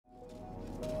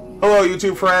Hello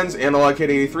YouTube friends,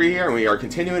 AnalogKid83 here, and we are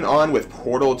continuing on with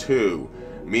Portal 2.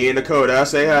 Me and Dakota.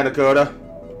 Say hi, Dakota.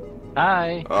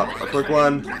 Hi. A quick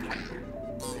one.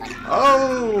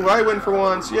 Oh, I win for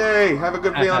once. Yay, have a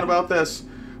good feeling about this.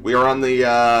 We are on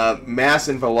the mass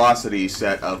and velocity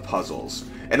set of puzzles.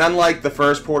 And unlike the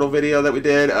first Portal video that we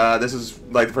did, this is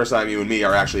like the first time you and me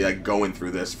are actually like going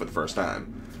through this for the first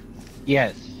time.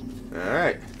 Yes.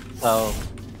 Alright. So,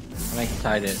 I'm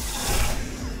excited.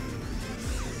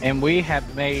 And we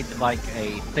have made like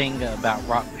a thing about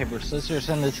rock, paper, scissors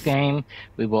in this game.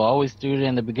 We will always do it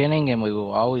in the beginning, and we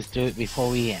will always do it before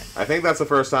we end. I think that's the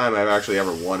first time I've actually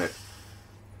ever won it.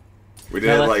 We did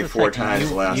it like 4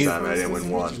 times last time, and I didn't win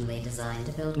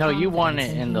one. No, you won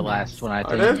it in the last one, I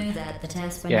think. I did? To do that, the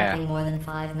test for Yeah. nothing more than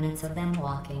 5 minutes of them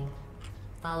walking,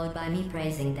 followed by me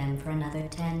praising them for another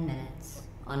 10 minutes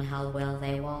on how well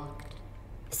they walked.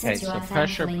 Since Okay, you so are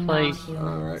pressure thankfully plate. not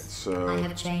humans, Alright, so I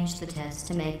have changed the test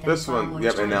to make them this far one, more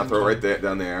yep, and now throw it right there,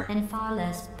 down there. and far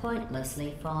less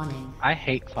pointlessly fawning. I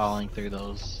hate falling through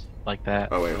those like that.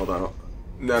 Oh wait, hold on.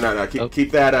 No.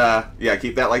 Keep that. Yeah,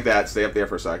 keep that like that. Stay up there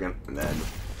for a second, and then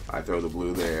I throw the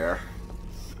blue there.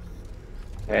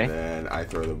 Okay. And then I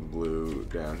throw the blue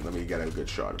down. Let me get a good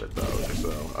shot of it though.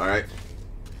 So, all right.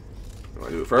 You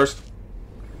want to do it first?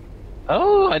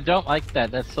 Oh, I don't like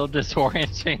that. That's so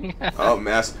disorienting. Oh,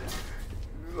 mess.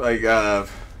 Like the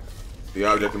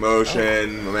object of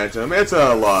motion, momentum. It's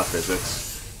a law of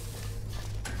physics.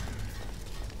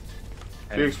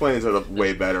 She explains it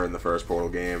way better in the first Portal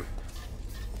game.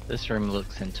 This room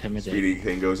looks intimidating. Speedy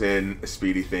thing goes in, a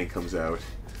speedy thing comes out.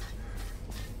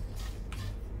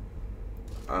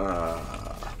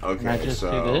 Okay, Can I just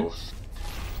so do this?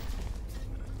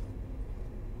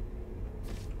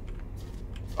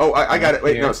 oh, I got it.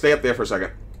 Wait, Here. no, stay up there for a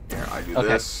second. Here, I do Okay.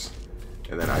 this,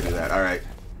 and then I do that. All right,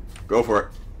 go for it.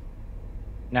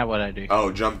 Now what I do?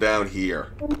 Oh, jump down here.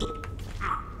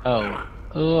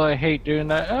 Oh, I hate doing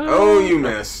that. Oh, you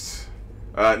missed.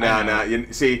 Nah. You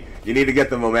see, you need to get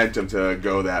the momentum to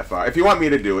go that far. If you want me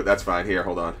to do it, that's fine. Here,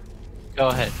 hold on. Go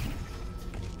ahead.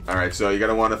 All right, so you're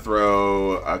gonna want to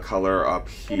throw a color up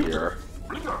here.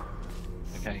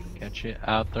 Okay, gotcha.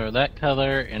 I'll throw that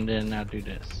color, and then I'll do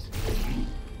this.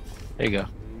 There you go.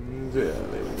 Yeah,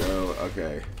 there we go.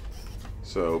 Okay.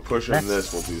 So pushing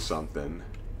this will do something.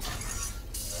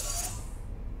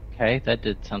 Okay, that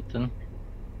did something.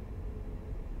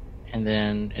 And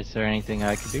then, is there anything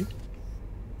I could do?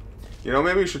 You know,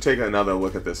 maybe we should take another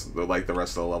look at this, like the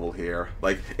rest of the level here.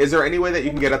 Like, is there any way that you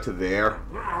can get up to there?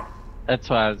 That's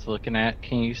what I was looking at.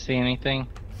 Can you see anything?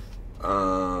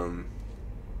 I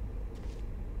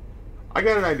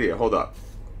got an idea. Hold up.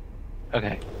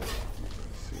 Okay.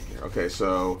 Let's see here. Okay,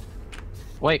 so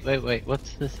Wait.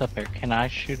 What's this up there? Can I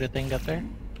shoot a thing up there?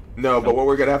 no, but what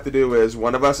we're gonna have to do is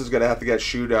one of us is gonna have to get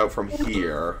shoot out from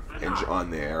here and on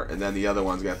there, and then the other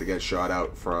one's gonna have to get shot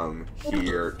out from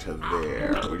here to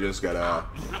there. We just gotta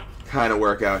kind of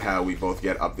work out how we both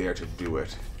get up there to do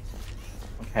it.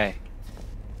 Okay.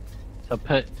 So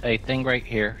put a thing right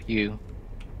here, you.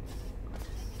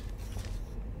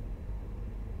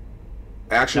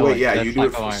 Actually, No, wait, yeah, that's you do not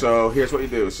it. going. So here's what you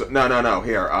do. So no.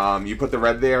 Here, you put the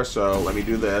red there. So let me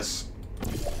do this.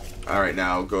 All right,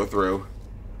 now go through.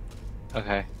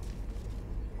 Okay.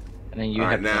 And then you All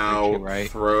have right, to now put two, right?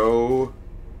 throw.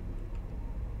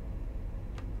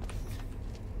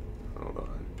 Hold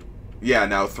on. Yeah,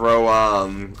 now throw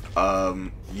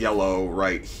yellow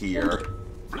right here.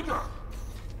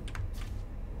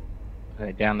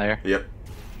 Okay, down there. Yep.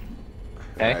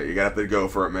 Okay. All right, you gotta have to go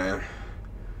for it, man.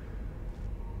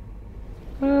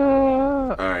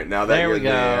 All right, now that There you're we go.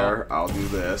 there, I'll do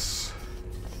this.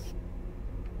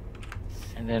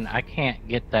 And then I can't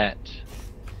get that.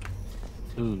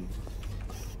 Ooh.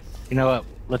 You know what?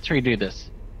 Let's redo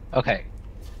this. Okay.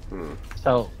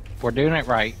 So, we're doing it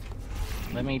right.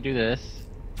 Let me do this.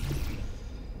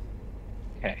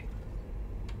 Okay.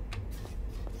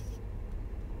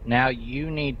 Now you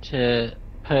need to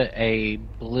put a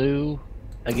blue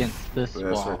against this This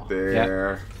wall. right Yep.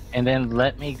 there. And then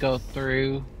let me go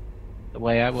through the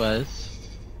way I was.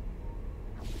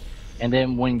 And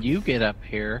then when you get up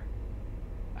here,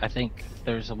 I think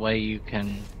there's a way you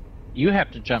can... You have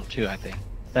to jump too, I think.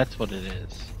 That's what it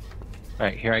is.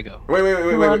 Alright, here I go. Wait.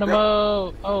 Geronimo!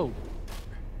 No. Oh!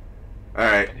 All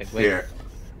right, Okay, wait. here.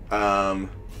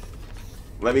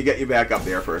 Let me get you back up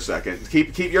there for a second.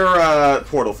 Keep your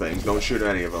portal things. Don't shoot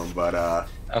any of them, but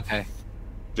Okay.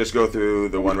 just go through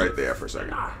the one right there for a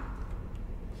second. All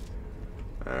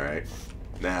right.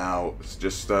 Now,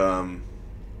 just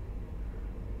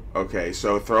okay,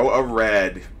 so throw a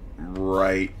red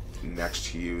right next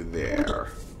to you there.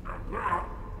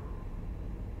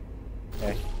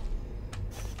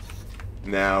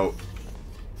 Now...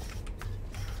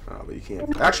 Oh, but you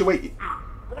can't... Actually, wait!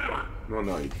 Well,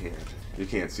 no, you can't. You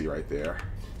can't see right there.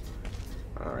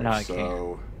 Alright, No, I so...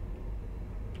 can't.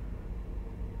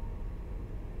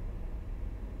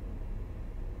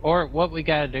 Or what we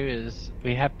gotta do is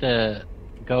we have to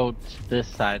go to this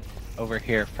side over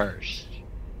here first.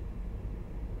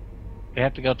 We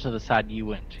have to go to the side you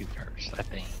went to first, I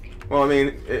think. Well, I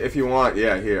mean, if you want,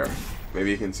 yeah, here.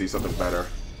 Maybe you can see something better.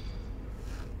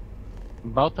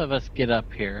 Both of us get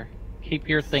up here. Keep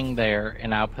your thing there,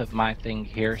 and I'll put my thing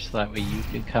here so that way you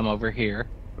can come over here.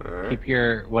 Alright. Keep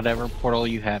your whatever portal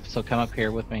you have, so come up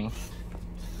here with me.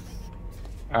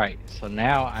 Alright, so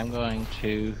now I'm going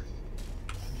to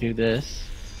do this.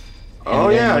 Oh,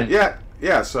 And yeah, then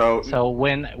yeah, so... So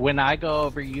when I go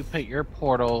over, you put your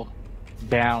portal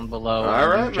down below. and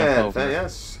Alright, you jump man, over.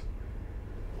 yes.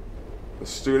 The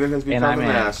student has And become I'm the in.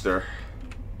 master.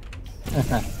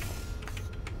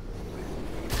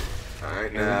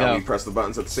 Alright, Here we now go. we press the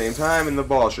buttons at the same time and the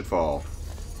ball should fall.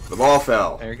 The ball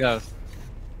fell. There it goes.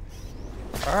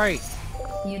 Alright,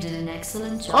 You did an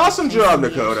excellent job. Awesome job, placing the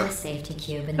Dakota. edgeless safety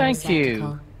cube in the Thank you.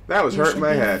 receptacle. That was You hurting should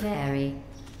my be head. Very.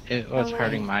 it was Oh, wait.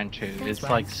 hurting mine too. That's It's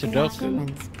right. like In last Sudoku.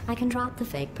 moments, I can drop the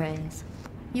fake praise.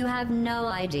 You have no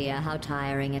idea how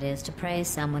tiring it is to praise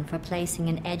someone for placing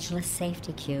an edgeless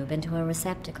safety cube into a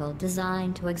receptacle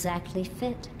designed to exactly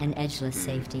fit an edgeless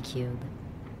safety cube.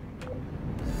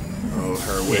 Oh,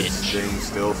 her wits Bitch. sting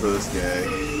still to this day.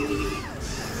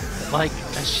 Like,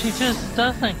 she just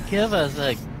doesn't give us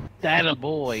a data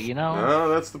boy, you know? Oh,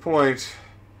 that's the point.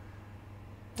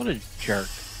 What a jerk.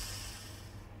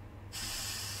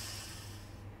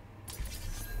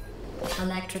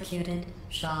 Electrocuted,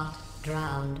 shot,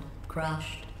 drowned,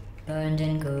 crushed, burned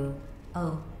in goo.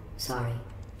 Oh, sorry.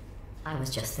 I was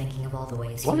just thinking of all the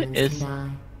ways What humans is- can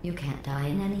die. You can't die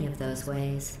in any of those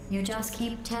ways. You just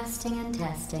keep testing and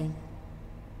testing.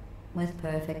 With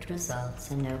perfect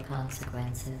results and no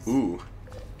consequences. Ooh,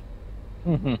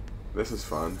 Ooh. this is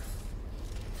fun.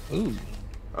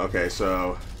 Okay,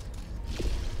 so...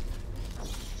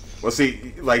 Well,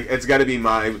 see, like, it's gotta be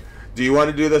my... Do you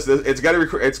want to do this? It's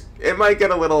gotta it might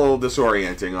get a little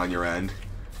disorienting on your end.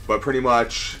 But pretty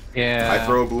much... Yeah. I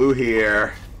throw blue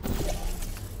here.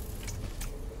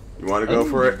 You want to go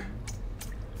for it?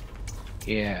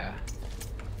 Yeah.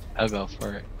 I'll go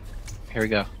for it. Here we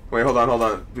go. Wait, hold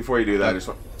on. Before you do that, I just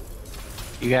want...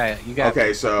 You got it. You got it.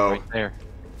 Okay, so... Right there.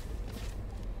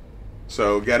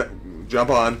 So, jump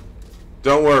on.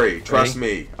 Don't worry, trust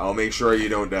Ready? me. I'll make sure you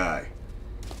don't die.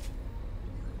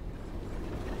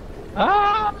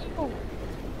 Ah!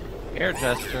 Air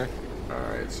tester.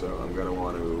 Alright, so I'm gonna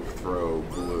want to throw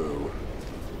blue.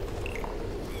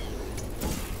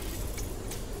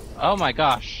 Oh my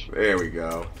gosh. There we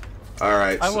go.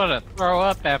 Alright, I want to throw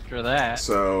up after that.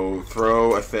 so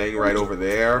throw a thing right over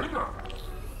there.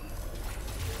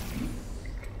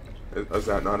 Is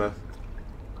that not a...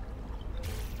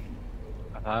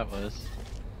 I thought it was.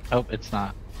 Oh, it's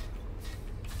not.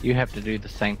 You have to do the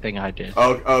same thing I did.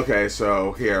 Oh, okay,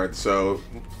 so here, so...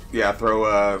 Yeah, throw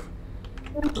a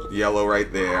yellow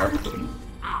right there.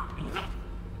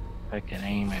 I can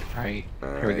aim it right. Here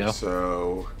we Alright, go.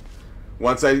 so...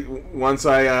 Once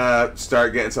I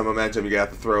start getting some momentum, you got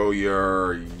to throw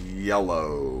your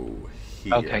yellow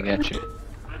here. Okay, gotcha.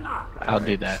 I'll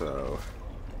do Alright, that. So...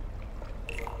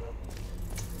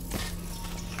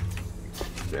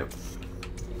 Okay.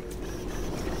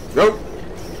 Go!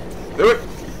 Do it!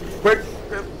 Quick!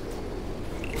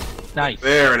 Nice.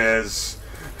 There it is.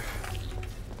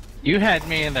 You had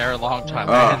me in there a long time.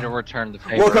 Oh. I had to return the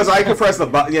favor. Well, because I could press the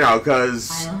button, you know, because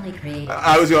I only created.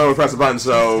 I was the only one to press the button,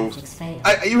 so subjects failed.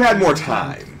 you had more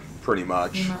time, pretty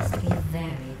much. You must be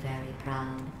very, very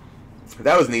proud.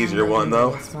 That was an easier one,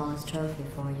 though. The smallest trophy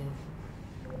for you.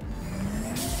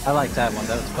 I like that one.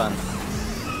 That was fun.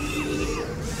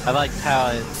 I liked how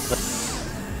it.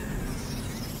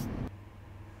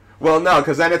 Well, no,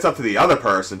 because then it's up to the other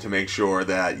person to make sure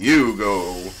that you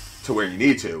go to where you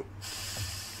need to.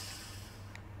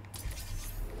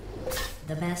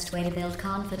 The best way to build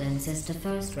confidence is to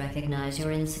first recognize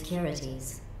your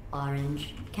insecurities.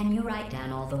 Orange, can you write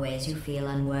down all the ways you feel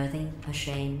unworthy,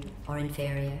 ashamed, or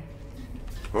inferior?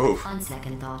 Oof. On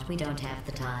second thought, we don't have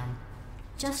the time.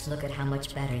 Just look at how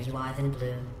much better you are than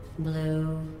Blue.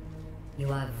 Blue, you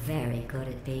are very good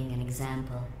at being an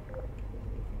example.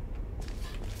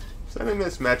 Sending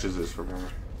mismatches this from her.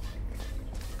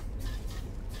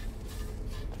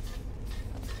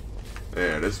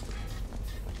 There it is.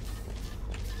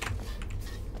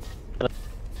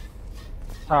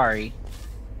 Sorry.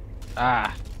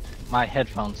 Ah, my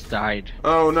headphones died.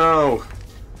 Oh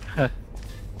no!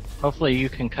 Hopefully you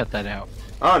can cut that out.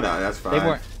 Oh no, that's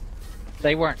fine.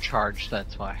 They weren't charged,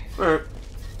 that's why. Alright.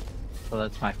 So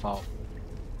that's my fault.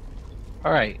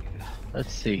 Alright,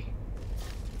 let's see.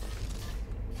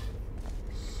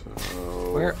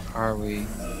 So Where are we?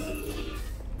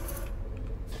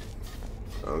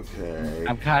 okay.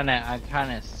 I'm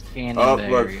kinda scanning Oh, the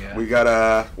look, area. we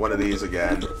got one of these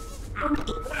again.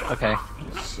 Okay.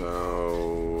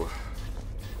 So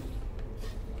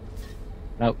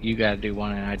Nope, you gotta do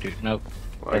one and I do. Nope.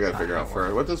 well, I That's gotta not figure how out it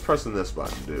first. What does pressing this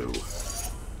button do?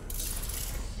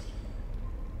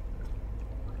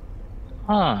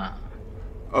 Huh.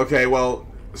 Okay, well,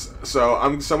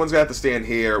 so someone's gonna have to stand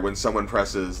here when someone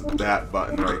presses that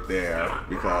button right there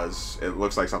because it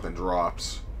looks like something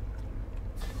drops.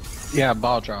 Yeah,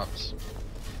 ball drops.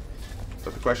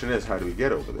 But the question is, how do we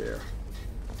get over there?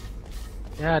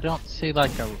 Yeah, I don't see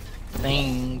like a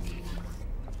thing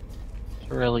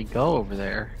to really go over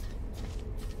there.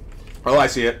 Oh, I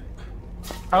see it.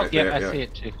 Oh, Right yeah, there, I yeah. see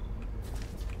it too.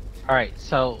 Alright,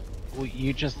 so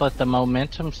you just let the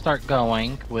momentum start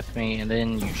going with me and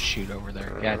then you shoot over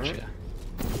there. Gotcha.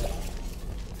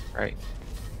 Right.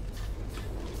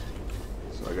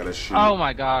 So I gotta shoot. Oh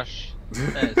my gosh.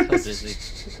 That is so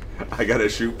busy. I gotta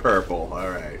shoot purple.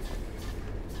 Alright.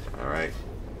 Alright.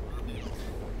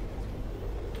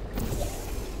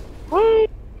 Woo!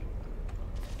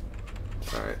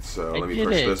 Alright, so I let me did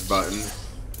push it. this button.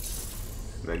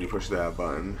 Then you push that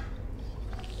button.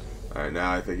 Alright,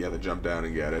 now I think you have to jump down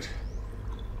and get it.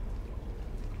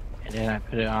 And then I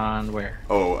put it on where?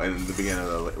 Oh, and the beginning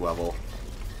of the level.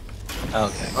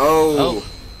 Okay. Oh!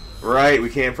 Right, we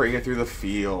can't bring it through the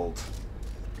field.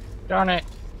 Darn it.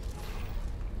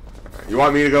 Alright, you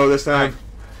want me to go this time?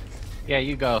 Yeah,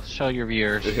 you go. Show your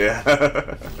viewers.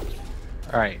 Yeah.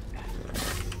 Alright.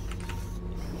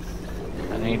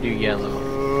 I need to do yellow.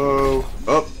 Oh.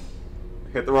 Oh.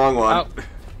 Hit the wrong one. Oh.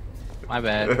 My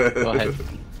bad. Go ahead.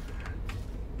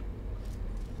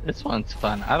 This one's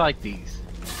fun. I like these.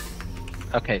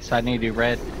 Okay, so I need to do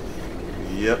red.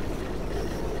 Yep.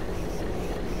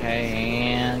 Okay,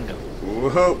 and go.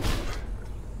 Whoa.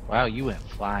 Wow, you went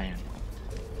flying.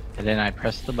 And then I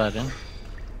press the button.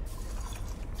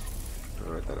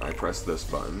 Alright, then I press this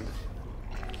button.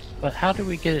 But how do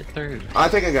we get it through? I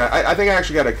think I think I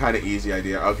actually got a kind of easy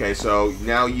idea. Okay, so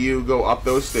now you go up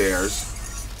those stairs.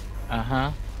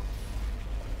 Uh-huh.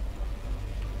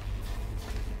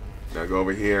 Now go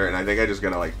over here, and I think I just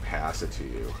gotta like pass it to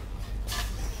you.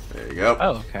 There you go.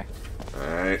 Oh, okay.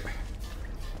 Alright.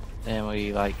 Then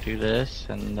we like do this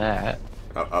and that.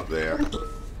 Up there.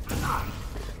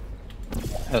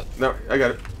 Oh, No, I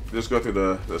got it. Just go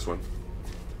through this one.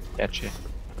 gotcha.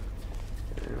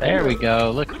 There we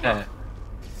go. Look at that.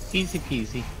 Easy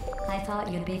peasy. I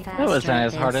thought you'd be faster. That wasn't at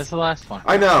as hard this. as the last one.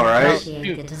 I know, right?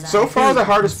 Appreciate the desire So far, the for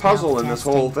hardest puzzle in this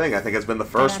whole self-testing. thing, I think, has been the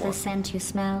first That other one. scent you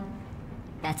smell?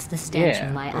 That's the stench Yeah,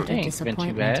 of my it utter ain't been too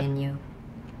disappointment bad. in you.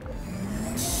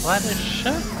 Gladys,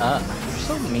 shut up. You're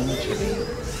so mean to me.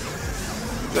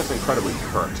 Just incredibly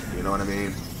hurt. You know what I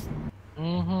mean?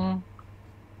 Mm-hmm.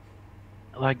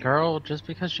 Like, girl, just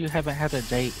because you haven't had a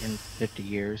date in 50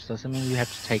 years doesn't mean you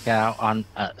have to take it out on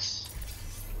us.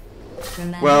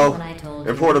 Remember Well, when I told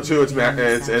in you Portal that 2, you it's were the only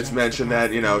it's subject mentioned to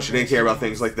that, you know, she didn't care about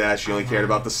things like that. She only cared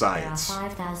about the There are science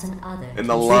 5,000 others. and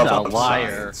the who love a of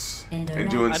liar. science In and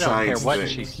doing I don't care science what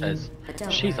things. she says. But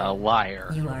don't She's a worry.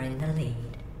 liar. You are in the lead.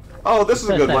 Oh, this is a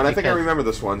Says good that one. I think I because- remember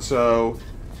this one. So,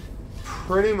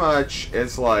 pretty much,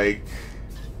 it's like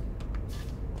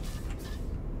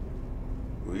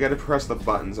we got to press the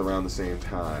buttons around the same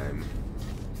time.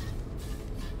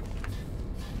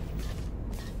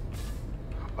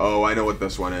 Oh, I know what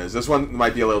this one is. This one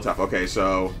might be a little tough. Okay,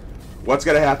 so what's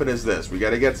got to happen is this: we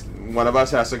got to get one of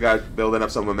us has to get building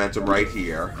up some momentum right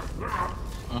here.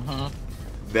 Mm-hmm.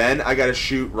 Then I got to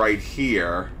shoot right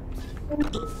here.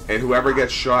 And whoever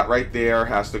gets shot right there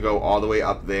has to go all the way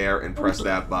up there and press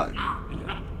that button.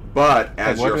 But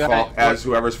as what do I- as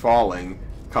whoever's falling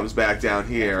comes back down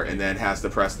here and then has to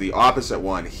press the opposite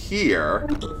one here,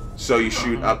 so you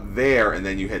shoot up there and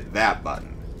then you hit that button.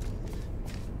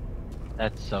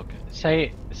 That's so good.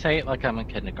 Say it like I'm a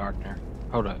kindergartner.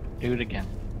 Hold up. Do it again.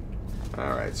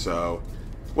 All right, so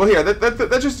well here,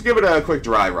 let's just give it a quick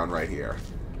dry run right here.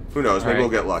 Who knows? Maybe All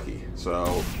we'll right. get lucky.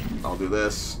 So I'll do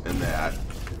this and that.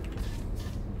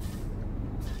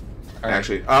 All right.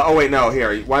 Actually, oh wait, no.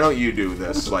 Here, why don't you do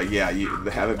this? Like, yeah,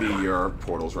 have it be your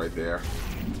portals right there.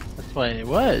 That's what it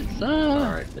was. All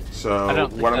right. So I don't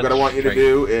think what I'm gonna that's want you to straight.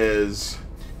 do is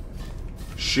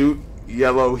shoot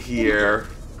yellow here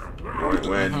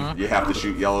when Uh-huh. you have to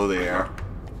shoot yellow there,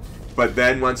 But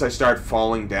then once I start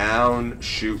falling down,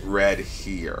 shoot red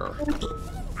here.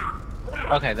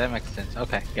 Okay, that makes sense.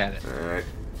 Okay, got it. Alright.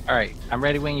 Alright, I'm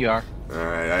ready when you are.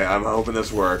 Alright, I'm hoping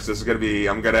this works. This is gonna be...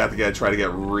 I'm gonna have to try to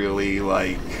get really,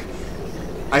 like...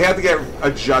 I have to get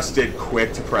adjusted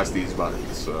quick to press these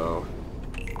buttons, so...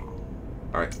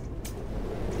 Alright.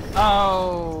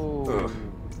 Oh! Ugh.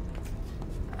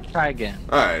 Try again.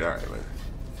 Alright.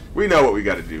 We know what we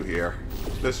gotta do here.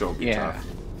 This won't be tough.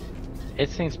 It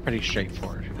seems pretty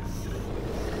straightforward.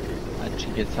 Let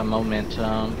you get some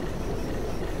momentum.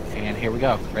 And here we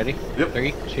go. Ready? Yep.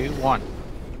 3, 2, 1.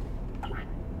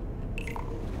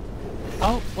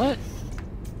 Oh, what?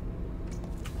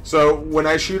 So, when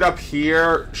I shoot up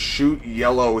here, shoot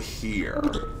yellow here.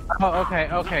 Oh,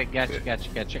 okay.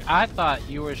 Gotcha. I thought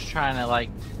you were trying to, like...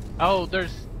 Oh,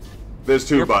 There's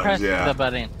 2 you're buttons, pressing yeah. the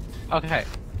button. Okay.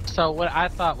 So what I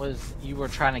thought was you were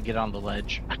trying to get on the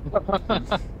ledge.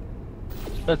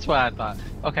 That's what I thought.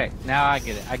 Okay, now I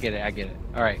get it.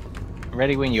 Alright.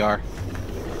 Ready when you are.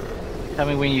 Tell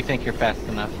me when you think you're fast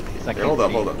enough. Hey, hold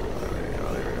up. There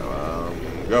we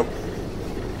go. Go.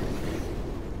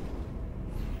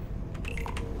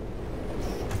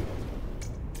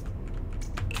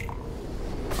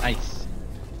 Nice.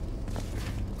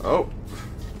 Oh,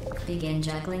 Begin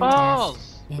juggling Balls!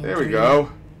 tests. In there we 3, go.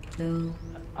 2,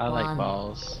 I like 1.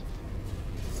 balls.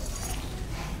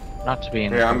 Not to be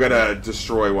in. Yeah, I'm gonna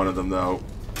destroy one of them, though.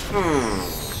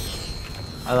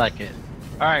 I like it.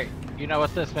 Alright, you know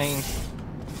what this means?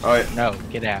 Alright. No,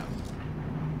 get out.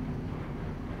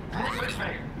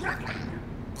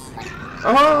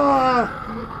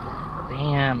 Ah!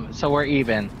 Damn, so we're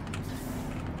even.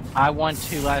 I won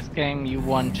 2 last game, you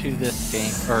won 2 this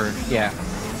game. Or, yeah.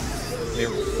 We're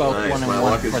both Nice, 1 my and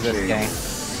 1 luck has for this changed. game.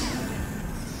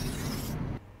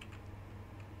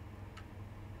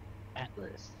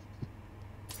 Atlas.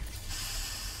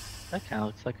 That kind of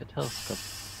looks like a telescope.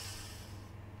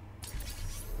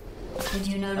 Did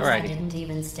you notice I Alrighty. didn't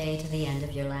even stay to the end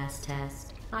of your last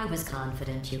test? I was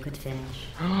confident you could finish.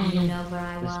 Do you know where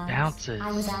I This was? bounces.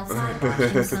 I was outside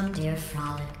watching some deer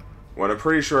frolic. What I'm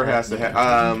pretty sure has to You don't care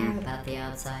have. about the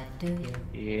outside, do you?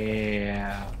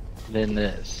 Yeah. Then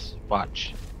this.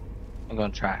 Watch. I'm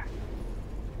gonna try.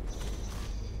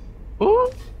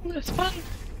 Ooh, that's fun.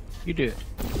 You do it.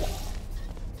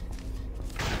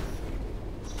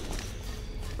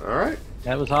 Alright.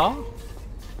 That was all?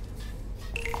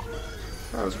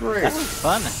 That was great. That was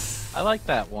fun. I like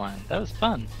that one. That was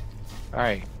fun.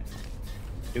 Alright.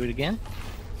 Do it again.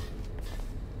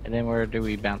 And then where do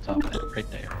we bounce off at? Right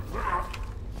there.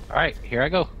 Alright, here I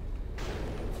go.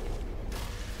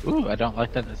 Ooh, I don't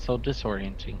like that. It's so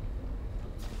disorienting.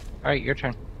 Alright, your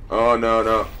turn. Oh,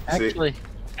 no. See?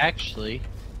 Actually,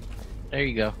 there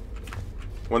you go.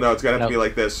 Well, no, it's gotta have to be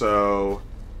like this, so...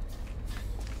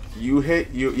 You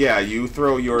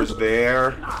throw yours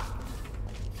there,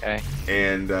 Okay.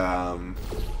 and,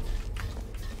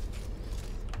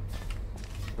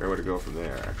 where would it go from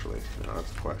there, actually? No,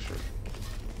 that's the question.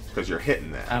 Because you're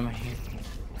hitting that. I'm here.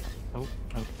 Oh,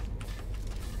 no.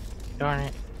 Darn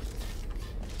it.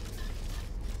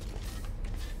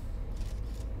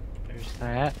 There's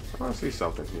that. I want to see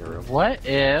something here, real. What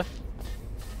if...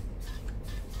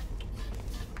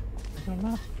 I don't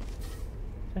know.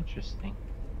 It's interesting.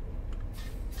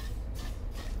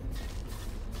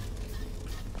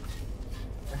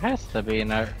 There has to be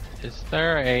another... Is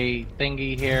there a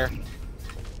thingy here?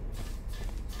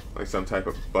 Like some type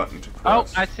of button to Oh,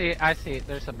 press. I see it.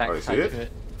 There's a you backside see it? to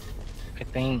it. I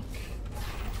think.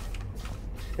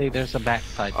 See, there's a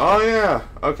backside. Oh, yeah.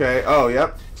 Okay. Oh,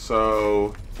 yep.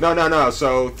 So... No.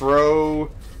 So throw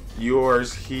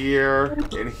yours here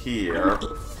and here.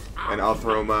 And I'll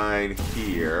throw mine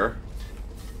here.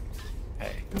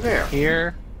 Okay. There.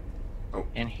 Here. Oh.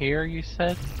 And here, you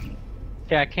said?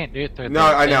 Yeah, I can't do it through No,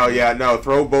 the I know. thing. Yeah, no.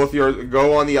 Throw both yours.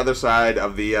 Go on the other side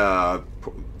of the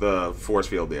force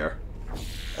field there.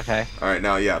 Okay. All right.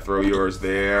 Now, yeah. Throw yours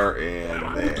there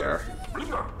and there.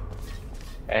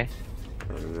 Okay.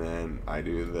 And then I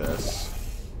do this.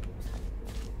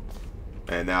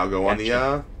 And now go on the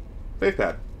Gotcha. faith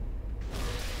pad.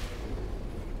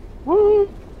 Woo!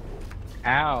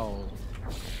 Ow.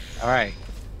 Alright.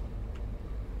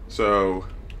 So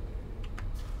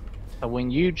So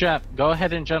when you jump, go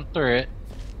ahead and jump through it.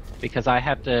 Because I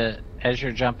have to, as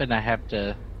you're jumping, I have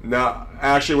to... no,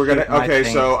 actually, we're gonna. Shoot my Okay,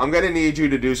 thing. so I'm gonna need you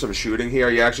to do some shooting here.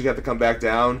 You actually have to come back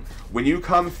down. When you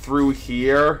come through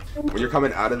here, when you're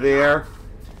coming out of there,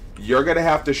 you're gonna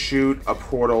have to shoot a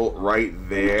portal right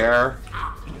there,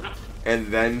 and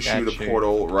then shoot Gotcha. a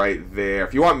portal right there.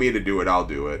 If you want me to do it, I'll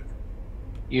do it.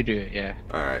 You do it, yeah.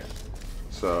 All right.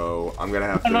 So I'm gonna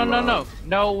have to.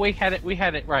 No. We had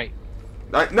it right.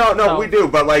 No, So- we do.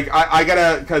 But like, I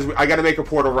gotta make a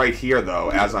portal right here though,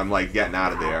 as I'm like getting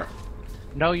out of there.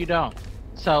 No, you don't.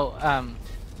 So,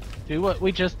 do what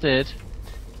we just did.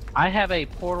 I have a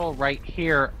portal right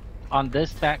here on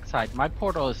this backside. My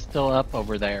portal is still up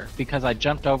over there because I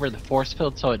jumped over the force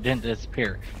field so it didn't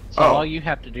disappear. So Oh. all you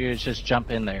have to do is just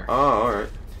jump in there. Oh, all right.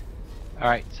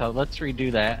 Alright, so let's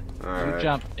redo that. All You right.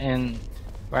 jump in.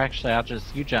 Or actually,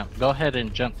 you jump. Go ahead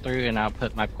and jump through, and I'll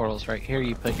put my portals right here.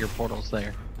 You put your portals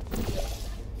there.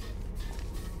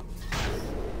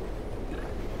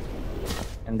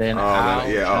 And then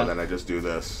then I just do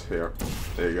this here.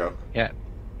 There you go. Yeah.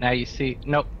 Now you see.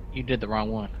 Nope, you did the wrong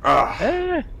one.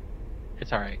 Ah.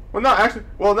 It's alright. Well, no, actually,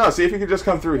 no. See if you can just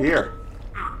come through here.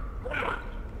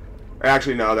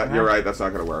 Actually, no. You're right. That's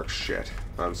not gonna work. Shit.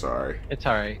 I'm sorry. It's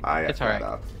alright. I It's effed that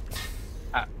alright.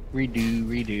 up.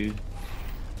 Redo.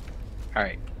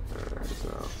 Alright. Alright,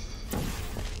 so.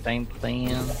 Same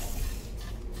thing.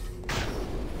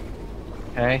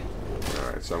 Okay.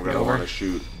 Alright, so I'm gonna Over. want to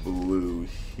shoot blue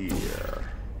here.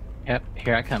 Yep.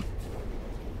 Here I come.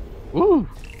 Woo!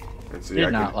 And see,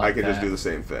 Did not I like can just that. do the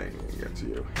same thing and get to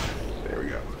you. There we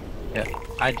go. Yep.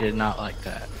 I did not like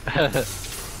that.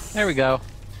 There we go.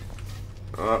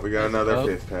 Oh, we got another Oh.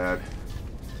 fifth pad.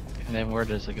 And then where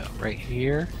does it go? Right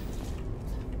here.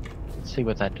 Let's see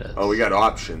what that does. Oh, we got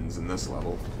options in this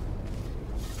level.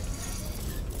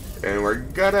 And we're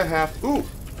gonna have. Ooh,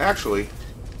 actually,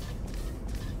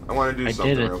 I want to do I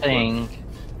something did a real thing.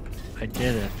 I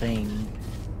did a thing.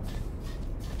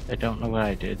 I don't know what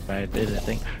I did, but I did a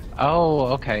thing. Oh,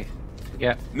 okay.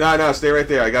 Yep. quick. No, stay right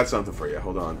there. I got something for you.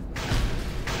 Hold on.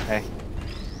 Okay.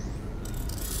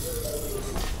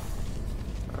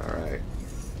 Alright.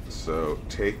 So,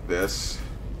 take this.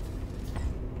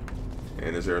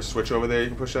 And is there a switch over there you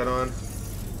can push that on?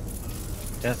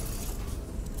 Yep.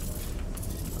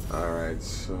 Alright,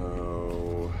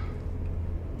 so.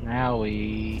 Now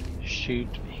we shoot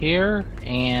here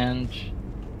and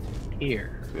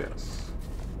here, Yes.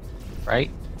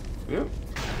 right? Yep.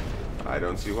 I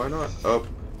don't see why not. Oh,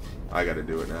 I gotta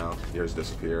do it now. Yours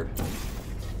disappeared.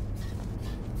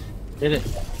 Did it.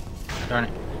 Darn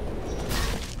it.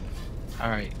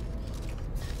 Alright.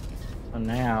 So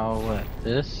now, what?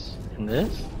 This and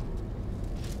this?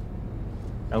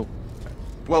 Nope.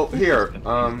 Well, here,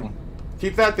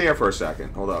 keep that there for a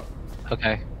second. Hold up.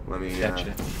 Okay. Let me,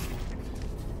 Gotcha.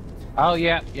 Oh,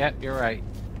 yeah, you're right.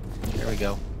 There we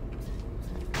go.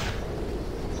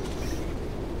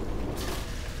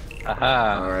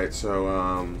 Aha. Alright,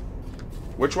 so,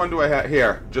 which one do I have?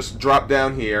 Here, just drop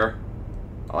down here.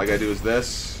 All I gotta do is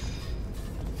this,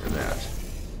 and that.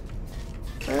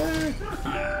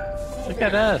 Look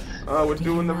at us. Oh, we're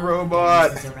doing the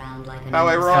robot. How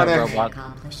ironic.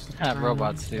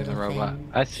 Robots do the robot.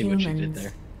 I see what you did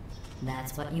there.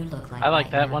 That's what you look like. I like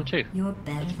right that now. one too. You're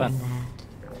better That's fun. than that.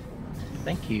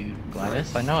 Thank you,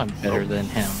 Gladys. I know I'm better than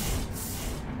him.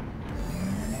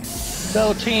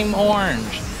 So, Team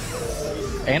Orange.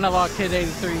 Analog Kid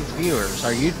 83's viewers,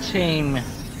 are you Team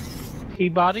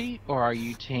Peabody or are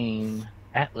you Team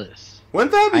Atlas?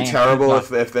 Wouldn't that I be am terrible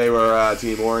Peabody. if they were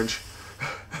Team Orange?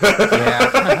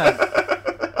 Yeah.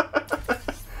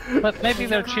 But maybe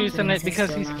they're choosing it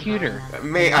because he's cuter.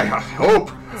 I hope.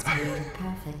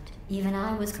 Perfect. Even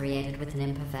I was created with an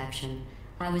imperfection.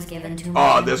 I was given too Oh,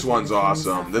 much this one's human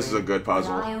awesome. This is a good suffering,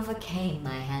 puzzle. but I overcame my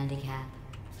handicap.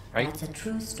 Right? That's a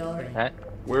true story. That,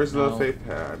 Where's the No. faith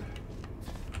pad?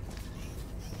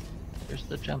 there's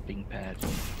the jumping pad.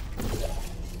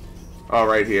 Oh,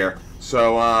 right here.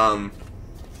 So,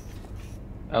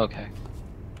 Okay.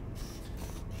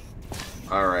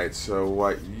 alright, so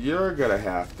what you're gonna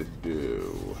have to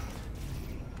do...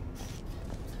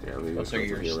 Yeah, let me Go just through go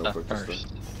your through here real stuff quick. just first.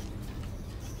 to-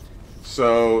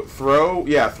 So, throw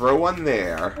one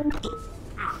there.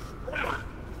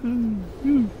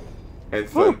 And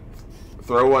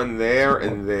throw one there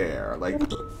and there. Like,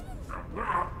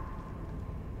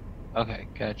 Okay,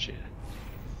 gotcha.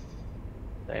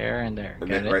 There and there. and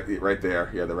Got then it? right there.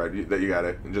 Yeah, the red. You got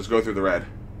it. And just go through the red.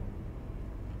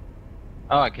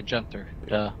 Oh, I could jump through.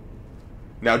 Duh.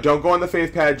 Now, don't go on the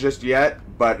faith pad just yet,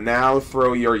 but now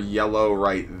throw your yellow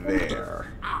right there.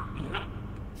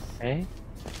 Okay.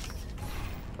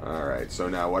 Alright, so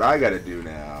now what I gotta do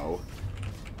now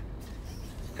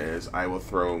is I will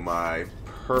throw my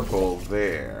purple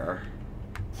there.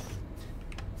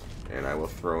 And I will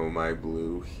throw my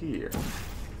blue here.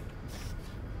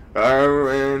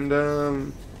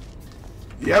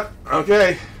 Yep,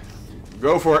 okay.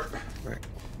 Go for it.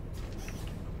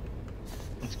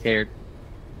 I'm scared.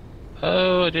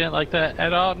 Oh, I didn't like that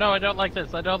at all. No, I don't like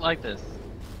this. I don't like this.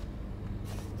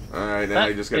 Alright, now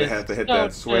you're just gonna have to hit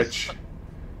that switch.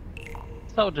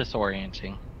 So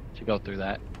disorienting to go through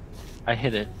that. I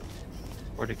hit it.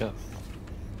 Where'd it go?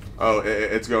 Oh,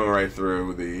 it's going right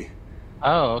through the...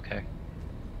 Oh, okay.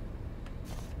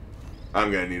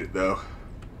 I'm gonna need it though.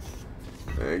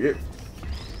 Thank you.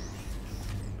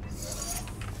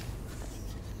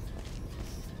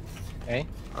 Okay.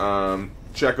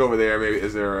 Check over there. Maybe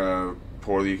is there a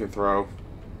portal you can throw?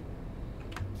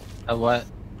 A what?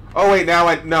 Oh wait,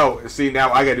 now no. See,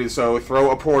 now I gotta do so.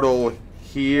 Throw a portal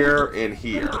here and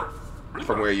here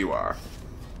from where you are.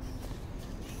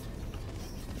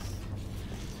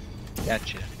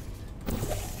 Gotcha.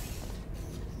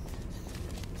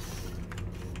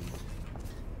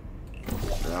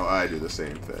 Now I do the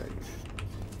same thing.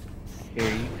 Here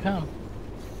you come.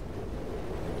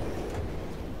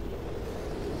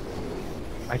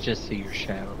 I just see your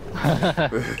shadow.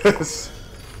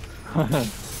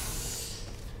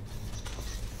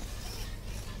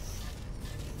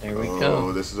 There we go.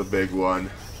 Oh, this is a big one.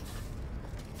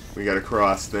 We gotta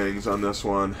cross things on this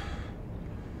one.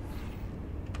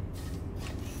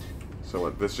 So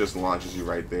this just launches you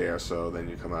right there, so then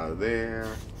you come out of there.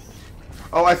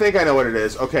 Oh, I think I know what it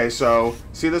is. Okay, so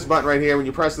see this button right here? When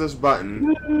you press this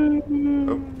button...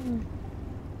 Oh.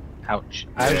 Ouch.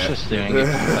 I was just doing it.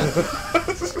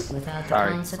 Without the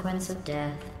Sorry. consequence of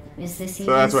death, is this So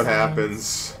that's what science?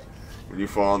 happens when you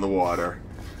fall in the water.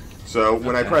 So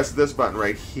when I Okay. press this button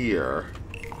right here,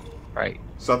 Right.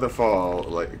 something fall,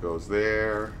 like it goes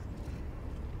there.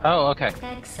 Oh, okay.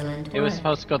 Excellent work. It was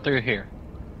supposed to go through here.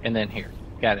 And then here.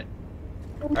 Got it.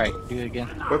 Alright, do it again.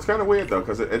 But it's kind of weird though,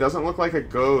 because it doesn't look like it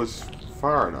goes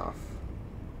far enough.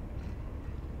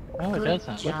 No, it Good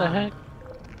doesn't. What the job. heck?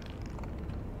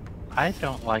 I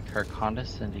don't like her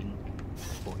condescending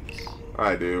voice.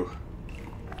 I do.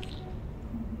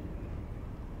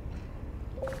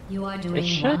 You are doing It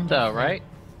should though, wonderfully. right?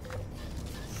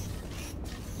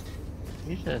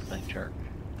 He's just a jerk.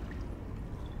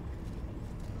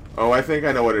 Oh, I think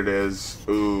I know what it is.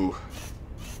 Ooh.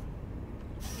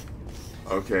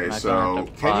 Okay, Am I going so to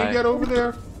can fly? you get over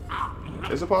there?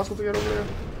 Is it possible to get over there?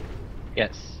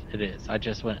 Yes, it is. I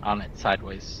just went on it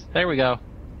sideways. There we go.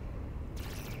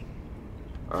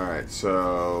 Alright,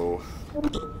 so...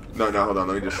 No, hold on.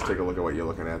 Let me just take a look at what you're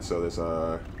looking at. So there's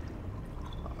a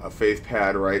faith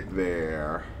pad right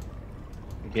there.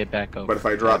 Get back over. But if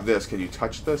I drop this, can you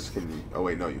touch this? Can you... Oh,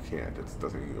 wait, no, you can't. It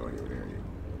doesn't even go anywhere near you.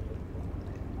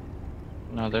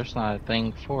 No, there's not a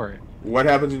thing for it. What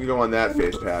happens when you go on that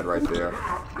faith pad right there?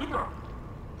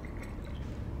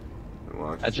 It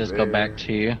launches I just you go there. back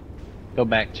to you. Go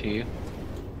back to you.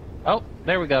 Oh,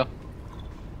 there we go.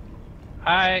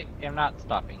 I am not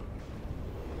stopping.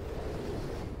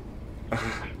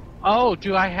 Oh,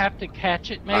 do I have to catch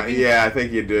it maybe? Yeah, I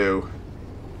think you do.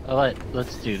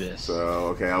 Let's do this. So,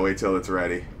 okay, I'll wait till it's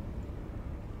ready.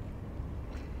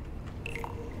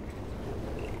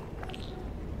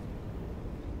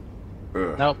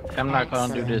 Ugh. Nope, I'm not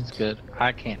going to do this good.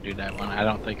 I can't do that one. I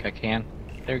don't think I can.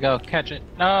 There you go. Catch it.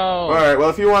 No! Alright, well,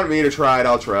 if you want me to try it,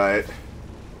 I'll try it.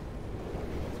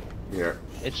 Here.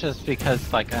 It's just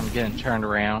because, like, I'm getting turned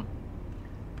around.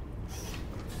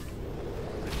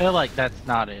 I feel like that's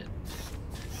not it.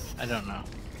 I don't know.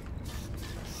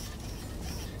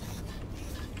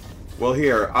 Well,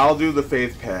 here, I'll do the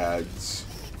faith pads,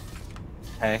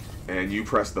 Okay. and you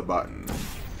press the button.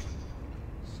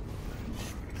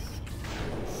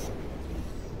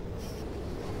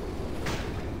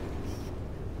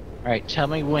 Alright, tell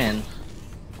me when.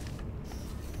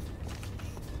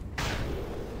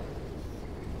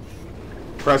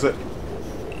 Press it.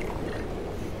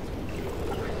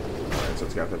 Alright, so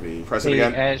it's got to be... Press it See,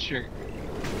 again. as you're...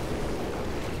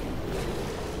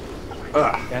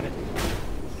 Ugh. Got it?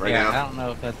 Right yeah, now. I don't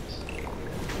know if that's...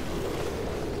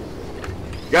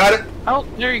 Got it! Oh,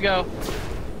 there you go.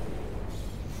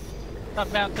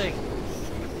 Stop bouncing.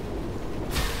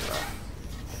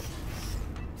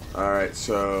 Alright,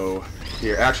 so...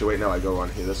 Here, actually, wait, no, I go on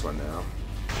here, this one now.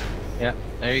 Yep,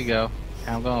 there you go.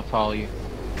 I'm gonna follow you.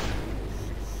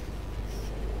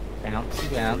 Bouncy,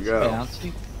 There we bouncy, go.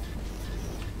 bouncy.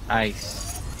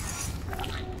 Nice.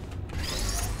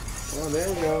 Oh, there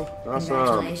we go. Awesome.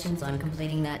 Congratulations on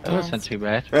completing that That wasn't task. too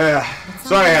bad.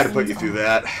 Sorry I had to put you through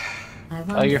that. I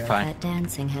wonder you're if fine. that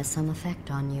dancing has some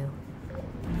effect on you.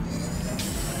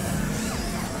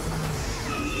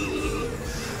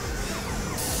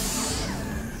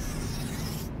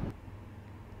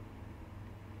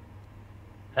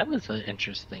 That was an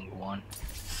interesting one.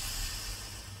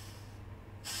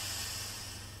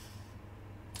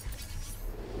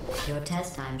 Your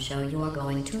test times show you are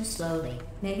going too slowly.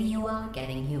 Maybe you are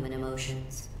getting human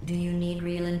emotions. Do you need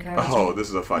real encouragement? Oh, this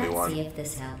is a funny Let's one. see if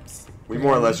this helps. We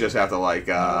more or less just have to like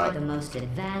You're the most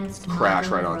advanced crash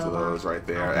modern right onto robot those right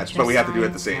there. Aperture But we have to do it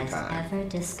at the same Science has time. Ever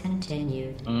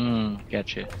discontinued.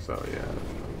 Gotcha. So yeah.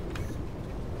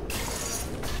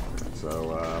 So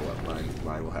what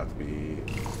mine will have to be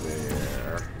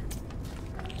there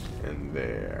and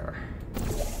there.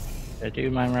 Did I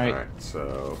do mine right? All right.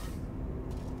 So.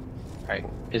 Alright.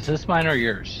 Is this mine or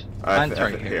yours? I Mine's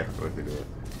right here. Here, we can do it.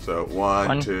 So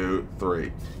one, 2,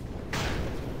 3.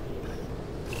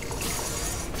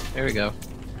 There we go.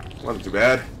 Wasn't too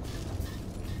bad.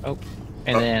 Oh,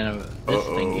 and then this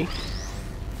thingy.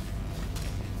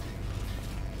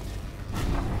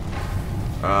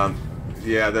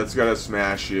 Yeah, that's gonna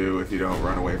smash you if you don't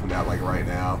run away from that like right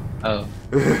now. Oh.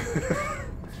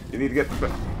 You need to get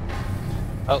the.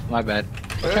 Oh, my bad.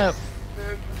 Watch out.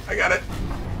 I got it.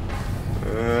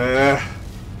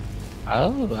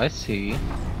 Oh, I see.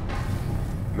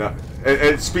 No,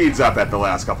 it speeds up at the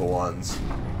last couple ones.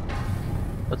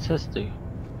 What's this do?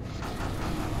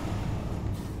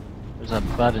 There's a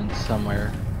button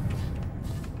somewhere.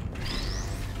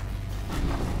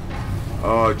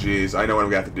 Oh, geez, I know what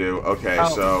we have to do. Okay, Oh.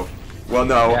 so, well,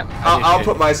 no, Yeah, I'll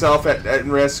put myself at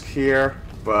risk here,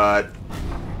 but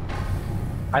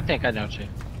I think I know you.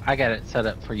 I got it set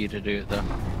up for you to do it though.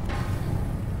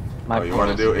 oh, you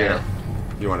want to do it here?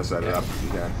 You want to set it up? You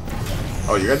can.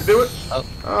 Oh, you're gonna do it? Oh,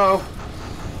 Oh,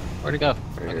 where'd it go?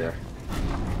 right here.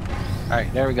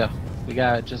 Alright, there we go. We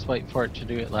gotta just wait for it to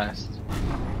do it last.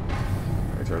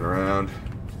 I turn around.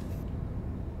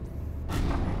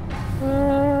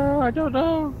 I don't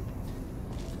know.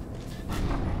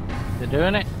 Is it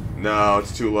doing it? No,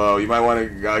 it's too low. You might want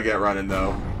to get running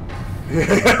though.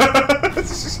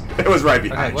 It was right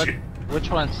behind Okay, you. which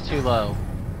one's too low?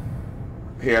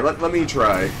 Here, let me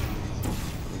try.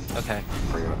 Okay.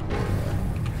 Bring it up there.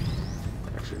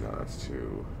 Actually, no, that's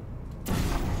too.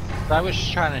 So I was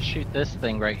trying to shoot this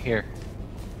thing right here.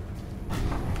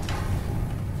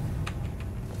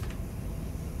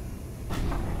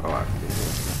 Oh, I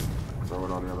throw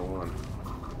it on the other one.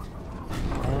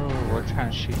 Oh, we're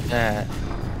trying to shoot that.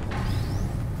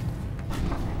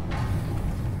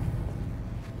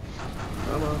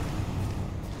 Come on.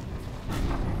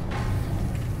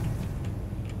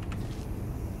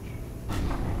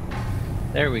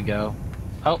 There we go.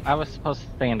 Oh, I was supposed to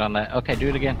stand on that. Okay, do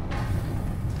it again.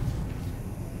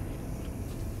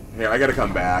 Here, I gotta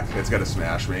come back. It's gonna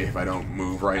smash me if I don't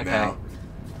move right Okay. now.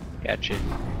 Gotcha.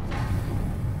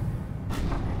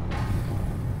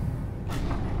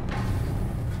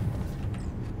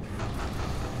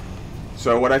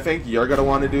 So what I think you're gonna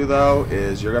want to do though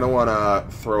is you're gonna want to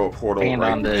throw a portal Stand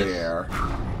right on this. there,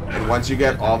 and once you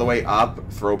get all the way up,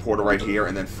 throw a portal right here,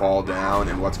 and then fall down.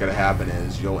 And what's gonna happen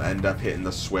is you'll end up hitting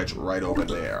the switch right over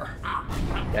there.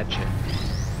 Gotcha.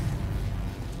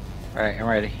 Alright, I'm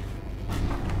ready.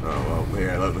 Oh well,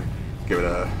 here, let me give it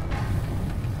a.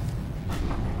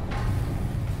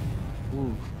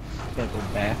 Ooh, gotta go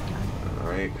back. All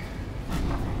right.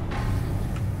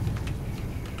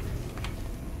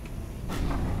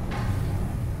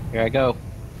 Here I go.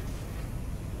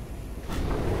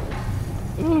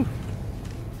 Ooh,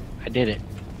 I did it.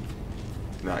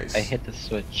 Nice. I hit the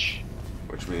switch.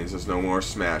 Which means there's no more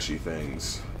smashy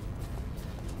things.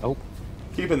 Oh,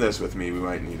 Keeping this with me, we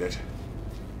might need it.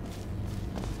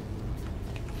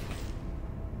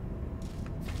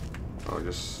 Oh,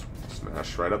 just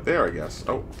smash right up there, I guess.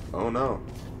 Oh, oh no.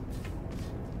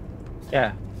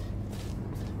 yeah.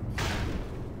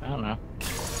 I don't know.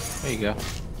 There you go.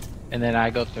 And then I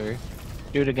go through.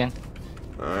 Do it again.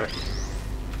 Alright.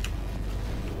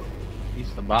 Use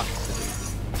the box to do.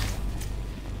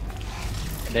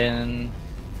 And then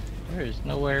there is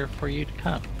nowhere for you to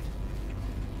come.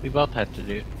 We both have to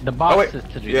do it. The box Oh, wait. is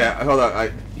to do Yeah, that. hold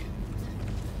on.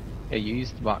 Yeah, you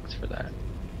use the box for that.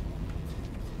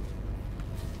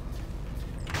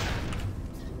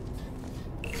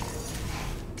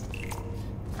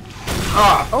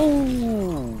 Ah!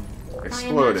 Oh!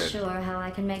 Exploded. I am not sure how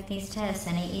I can make these tests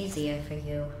any easier for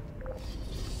you.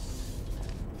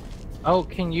 Oh,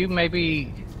 can you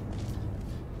maybe...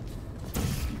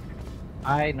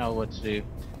 I know what to do.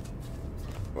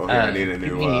 Well, here, I need a give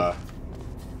new, me-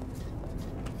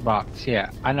 Box,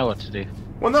 yeah. I know what to do.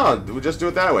 Well, no, we just do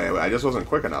it that way. I just wasn't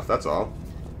quick enough, that's all.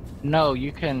 No,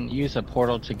 you can use a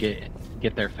portal to get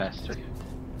there faster.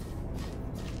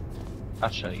 I'll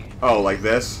show you. Oh, like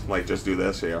this? Like, just do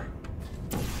this here.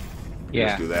 Yeah.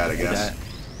 Just do that, I guess. that.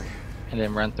 And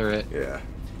then run through it. Yeah.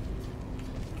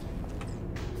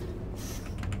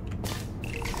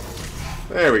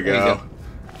 There we There you go. go.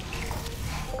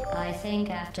 I think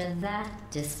after that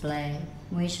display,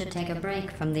 we should take a break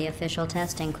from the official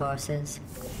testing courses.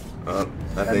 I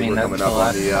think we're coming up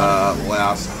on the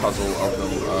last puzzle of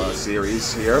the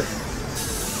series here.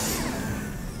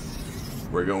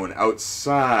 We're going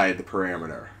outside the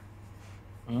parameter.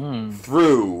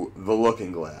 Through the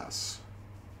looking glass.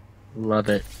 Love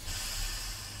it.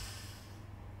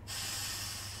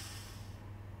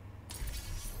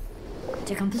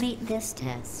 To complete this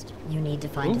test, you need to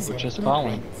find a set just of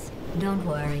falling. blueprints. Don't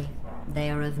worry, they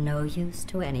are of no use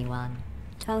to anyone.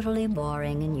 Totally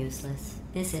boring and useless.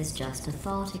 This is just a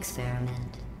thought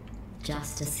experiment.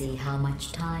 Just to see how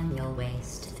much time you'll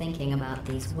waste thinking about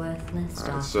these worthless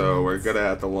documents. So we're gonna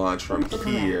have to launch from The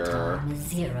correct here, time is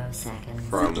 0 seconds.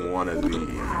 from one of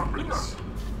these.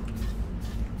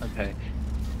 Okay.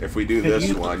 If we do Could this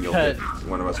you one, you'll cut- hit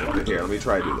one of us will hit here. Let me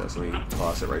try to do this. Let me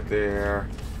toss it right there.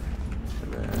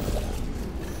 And then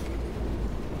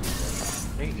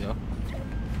There you go.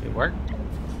 It worked?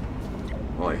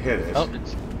 well, I hit it. Oh, I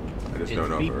just it's don't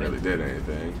know if it beeping. really did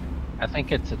anything. I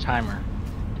think it's a timer.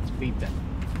 It's beeping.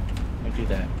 Let me do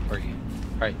that for you.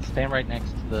 Alright, stand right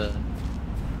next to the...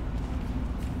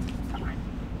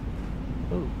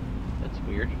 Ooh, that's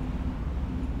weird.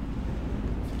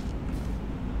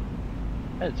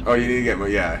 That's Oh, weird. you need to get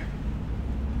yeah.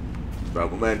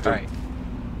 About momentum. Alright.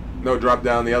 No, drop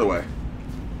down the other way.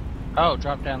 Oh,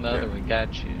 drop down the Yeah. other way.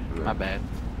 Got you. Yeah. My bad.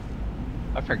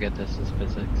 I forget this is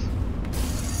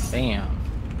physics. Bam.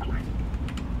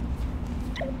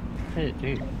 Hey,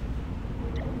 dude.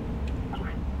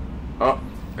 Oh,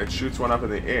 it shoots one up in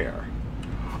the air.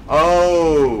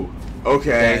 Oh,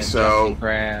 okay. Yeah, So jump and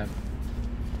grab.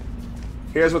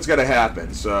 here's what's gonna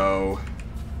happen. So,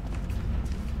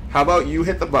 how about you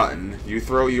hit the button, you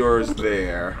throw yours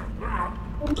there,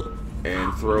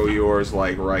 and throw yours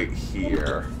like right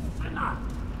here.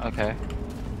 Okay.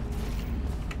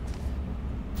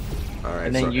 All right.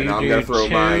 And then So, you and I'm do gonna throw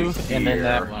mine 2, here. and then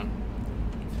that one.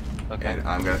 Okay. And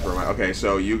I'm gonna throw mine. Okay,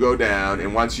 so you go down,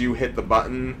 and once you hit the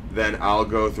button, then I'll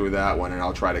go through that one, and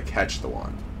I'll try to catch the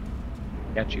one.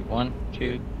 Got you. 1,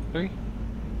 2, 3.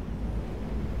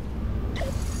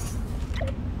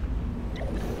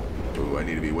 Ooh, I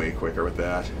need to be way quicker with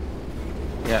that.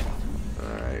 Yeah.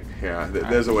 All right. Yeah.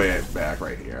 There's a way back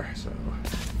right here. So,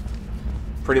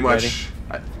 pretty much.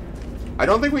 I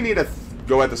don't think we need to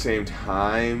go at the same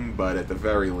time, but at the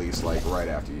very least, like right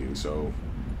after you. So,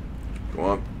 go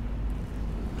on.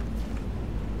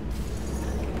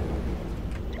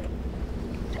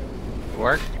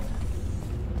 Work?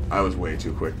 I was way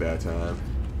too quick that time.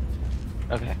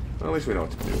 Okay. Well, at least we know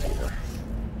what to do here.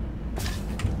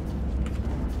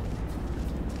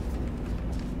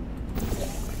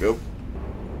 Go.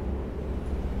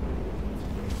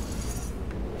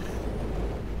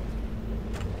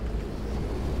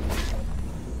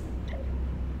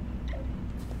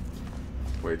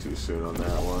 Way too soon on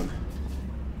that one.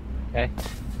 Okay.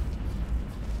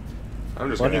 I'm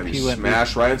just What gonna have if you you went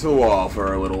smash right into the wall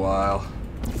for a little while.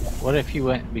 What if you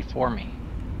went before me?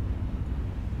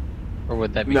 Or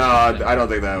would that be No, something? I don't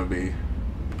think that would be.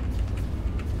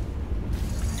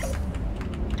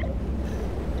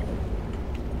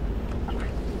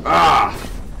 Ah!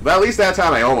 But at least that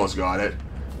time I almost got it.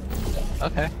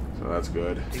 Okay. So that's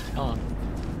good. Keep going.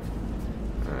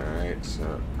 Alright,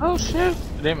 so. Oh, shoot!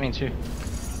 I didn't mean to.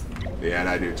 Yeah, and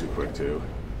I do too quick too.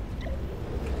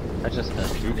 I just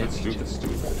Stupid, didn't mean stupid, to.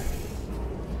 stupid.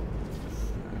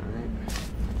 Alright.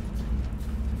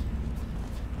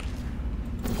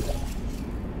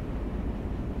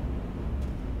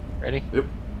 Ready? Yep.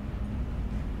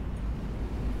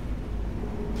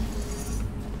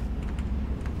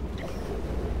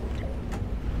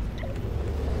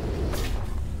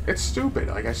 It's stupid.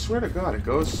 Like, I swear to God, it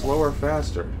goes slower or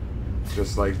faster.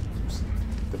 Just like,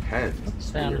 depends. What's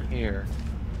It's down weird. here?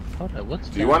 Hold on, what's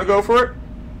Do you want to go for it?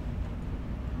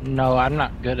 No, I'm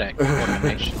not good at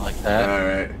coordination like that.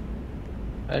 Alright.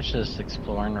 Let's just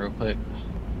exploring real quick.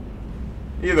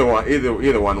 Either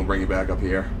one will bring you back up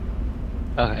here.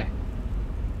 Okay.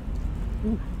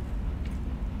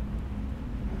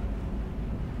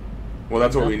 Well,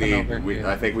 that's what we Nothing need. over here.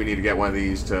 I think we need to get one of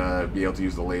these to be able to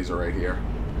use the laser right here.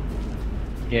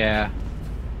 Yeah.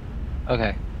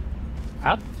 Okay.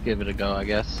 I'll give it a go, I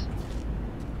guess.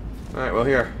 Alright, well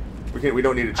here. We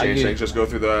don't need to change use- things, just go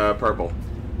through the purple.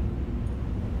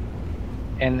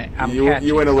 And I'm You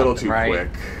catching went a little something, too right? quick.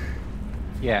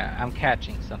 Yeah, I'm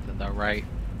catching something though, right?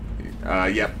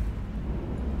 Yep.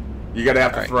 You gotta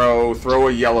have to Alright. throw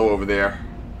a yellow over there.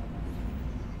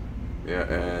 Yeah,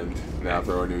 and now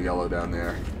throw a new yellow down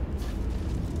there.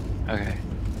 Okay.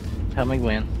 Tell me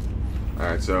when.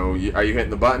 Alright, so are you hitting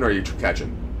the button or are you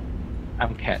catching?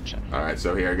 I'm catching. Alright,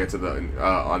 so here, get to the,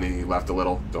 on the left a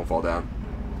little. Don't fall down.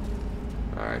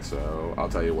 Alright, so I'll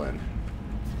tell you when.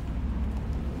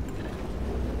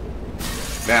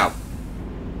 Now.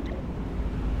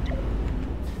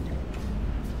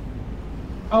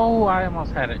 Oh, I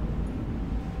almost had it.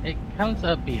 It comes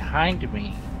up behind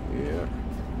me. Yeah.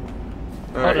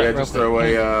 Alright, yeah, just throw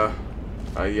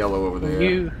a yellow over there.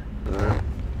 You. Alright.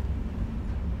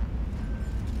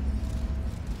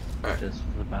 Just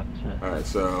about to. Alright,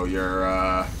 so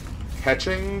you're,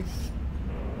 catching?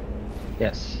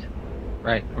 Yes.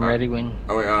 Right, I'm ready when.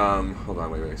 Oh wait, hold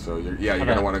on, wait. So you're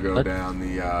gonna want to go down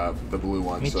the blue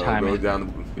one. So go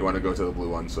down. You want to go to the blue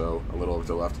one. So a little over to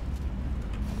the left.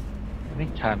 Let me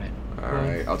time it. All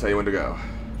right, I'll tell you when to go.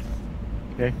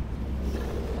 Okay.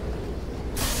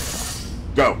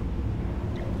 Go.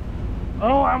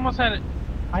 Oh, I almost had it.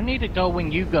 I need to go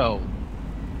when you go,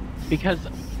 because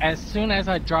as soon as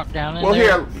I drop down in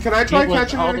here, can I try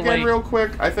catching it again way... real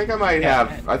quick? I think I might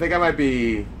have. I think I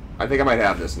might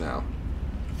have this now.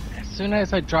 As soon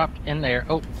as I dropped in there,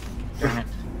 oh, darn it.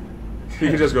 You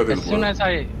can just go through the blue.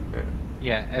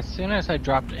 As soon as I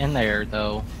dropped in there,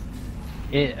 though,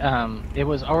 it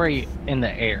was already in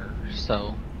the air,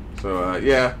 so. So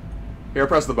yeah, here,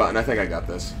 press the button. I think I got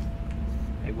this.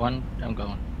 Hey, one, I'm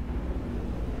going.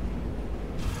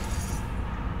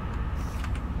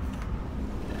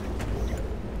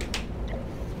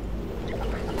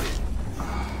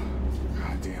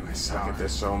 God damn, I suck at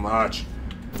this so much.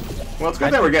 Well, it's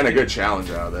good that we're getting a good challenge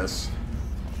out of this.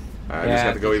 I just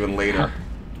have to go even later.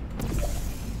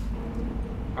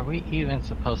 Are we even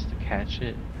supposed to catch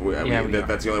it? I mean,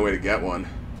 that's the only way to get one.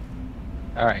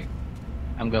 Alright.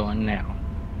 I'm going now.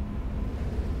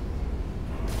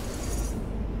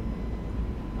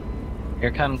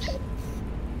 Here comes.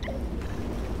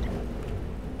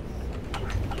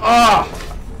 Ah!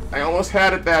 I almost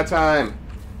had it that time.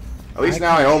 At least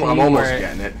now I'm almost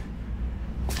getting it.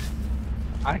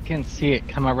 I can see it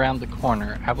come around the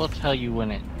corner. I will tell you when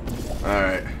it...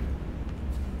 Alright.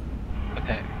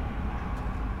 Okay.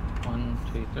 1,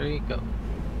 2, 3, go.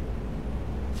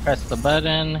 Press the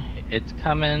button. It's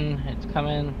coming. It's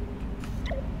coming.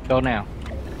 Go now.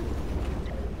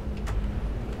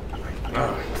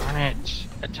 Darn it.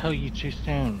 I tell you too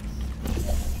soon.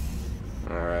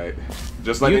 Alright.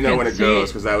 Just let me know when it goes,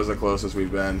 because that was the closest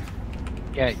we've been.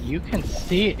 Yeah, you can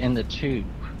see it in the tube.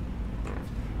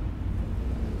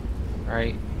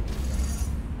 Right.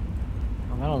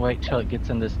 I'm gonna wait till it gets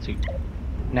in this tube.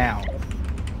 Now.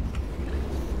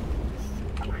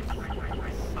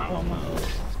 Almost.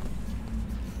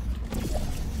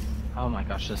 Oh my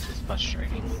gosh, this is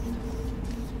frustrating.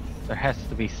 There has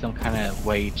to be some kind of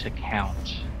way to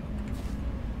count.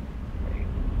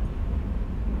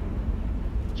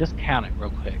 Just count it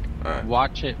real quick. Right.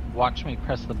 Watch me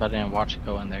press the button and watch it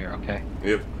go in there, okay?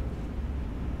 Yep.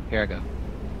 Here I go.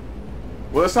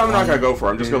 Well, this time I'm not gonna go for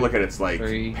it. I'm just gonna look at its, like,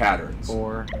 3, patterns.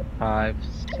 4, 5,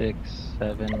 6,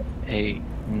 7, 8,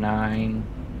 9.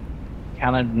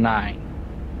 Counted 9.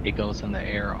 It goes in the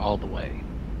air all the way.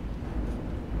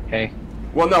 Okay?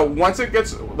 Well, no, once it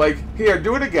gets, like, here,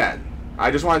 do it again.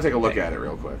 I just want to take a look at it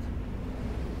real quick.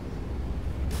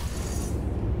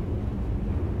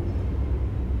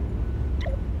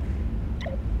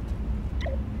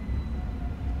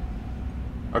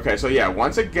 Okay, so yeah,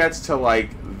 once it gets to, like,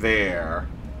 there,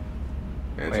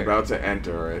 and it's about to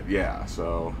enter it, yeah,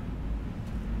 so...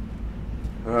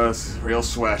 it's real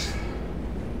sweat.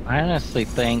 I honestly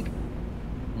think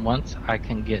once I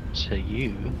can get to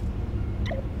you,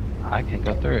 I can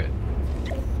go through it.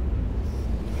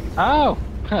 Oh!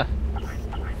 Huh.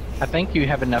 I think you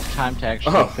have enough time to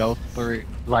actually go through,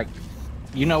 like,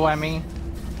 you know what I mean?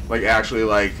 Like, actually,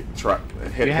 like,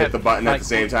 hit the button at the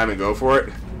same time and go for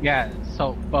it? Yeah,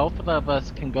 so both of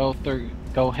us can go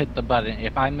hit the button.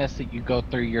 If I miss it, you go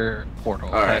through your portal.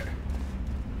 Alright.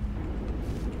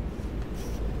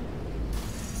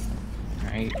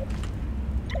 Alright.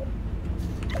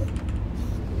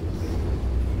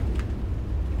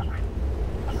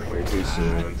 Way too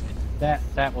soon.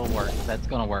 That will work. That's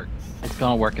gonna work. It's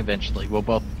gonna work eventually. We'll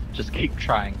both just keep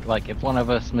trying. Like, if one of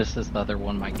us misses, the other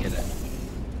one might get it.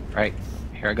 Right,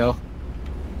 here I go.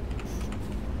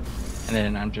 And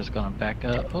then I'm just gonna back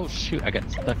up. Oh shoot, I got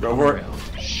stuck on the rail.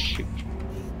 Shoot.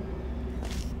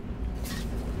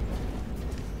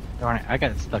 Darn it, I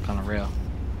got stuck on the rail.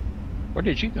 Where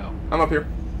did you go? I'm up here.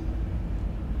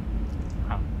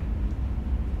 Oh.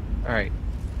 Alright,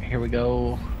 here we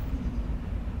go.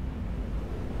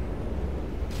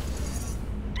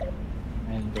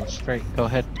 And go straight, go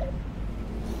ahead.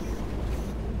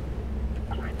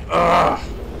 Ugh.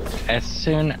 As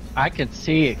soon I could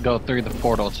see it go through the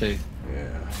portal too.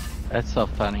 That's so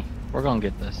funny. We're gonna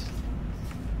get this.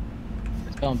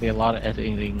 It's gonna be a lot of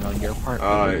editing on your part.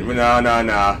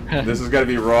 No. This is gonna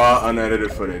be raw,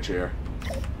 unedited footage here.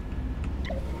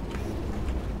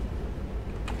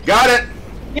 Got it!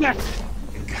 Yes!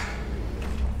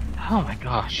 Oh my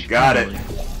gosh. Got it.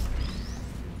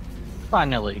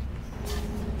 Finally.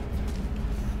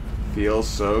 Feels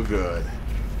so good.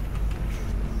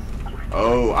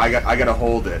 Oh, I gotta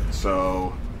hold it,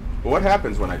 so... What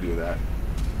happens when I do that?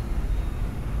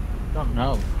 Don't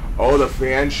know. Oh, the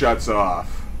fan shuts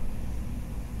off.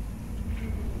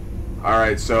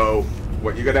 Alright, so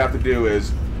what you're gonna have to do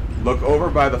is look over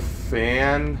by the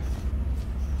fan.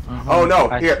 Oh no,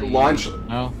 here, launch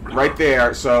right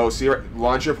there. So see,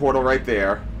 launch your portal right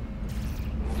there.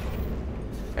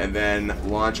 And then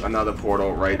launch another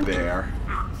portal right there.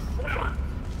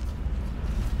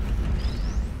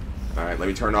 Alright, let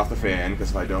me turn off the fan,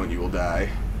 because if I don't, you will die.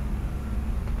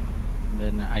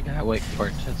 Then I gotta wait for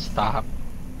it to stop.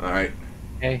 Alright.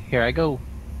 Okay, here I go.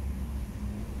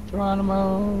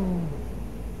 Geronimo!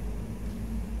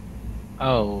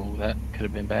 Oh, that could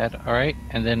have been bad. Alright,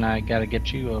 and then I gotta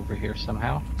get you over here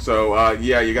somehow. So,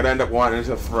 yeah, you gotta end up wanting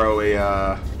to throw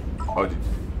a,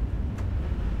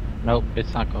 Nope,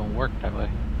 it's not gonna work that way.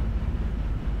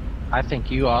 I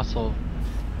think you also...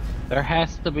 There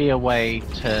has to be a way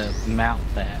to mount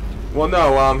that. Well,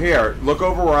 no, here, look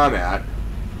over where I'm at.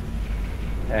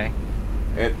 Okay.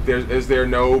 And is there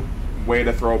no way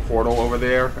to throw a portal over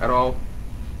there at all?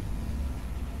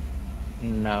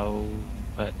 No,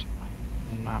 but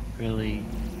not really.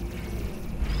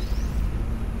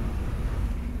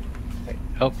 Okay.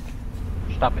 Oh,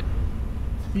 stop it.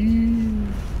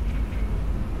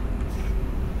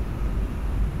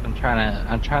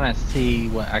 I'm trying to see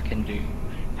what I can do.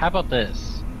 How about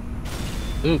this?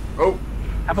 Ooh. Oh.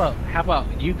 How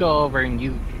about you go over and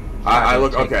you I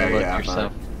look, take okay, a look yeah,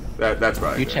 yourself. that's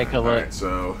right. You take a look. Alright,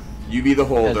 so you be the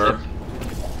holder.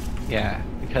 Yeah,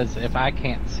 because if I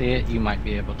can't see it, you might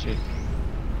be able to.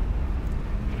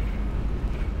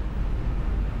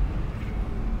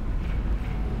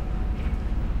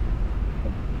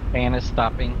 Fan is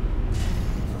stopping.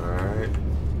 Alright.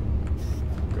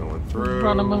 Going through.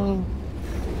 Run a move.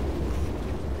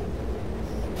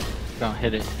 Gonna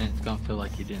hit it and it's gonna feel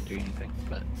like you didn't do anything,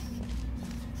 but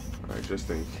Alright,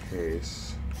 just in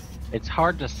case. it's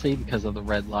hard to see because of the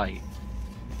red light.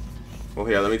 Well,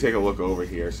 yeah, let me take a look over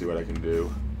here, see what I can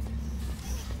do.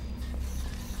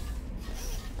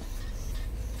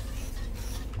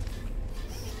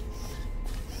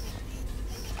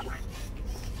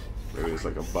 Maybe there's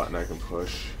like a button I can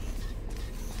push.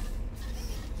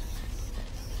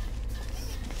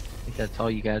 I think that's all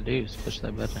you gotta do is push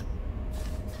that button.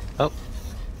 Oh,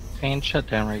 fan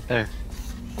shutdown right there.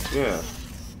 Yeah.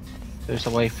 There's a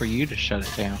way for you to shut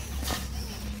it down.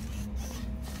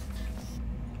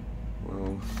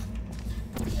 Well,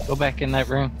 Go back in that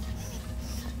room.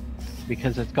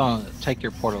 Because it's gonna take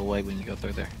your portal away when you go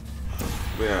through there.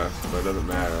 yeah, but it doesn't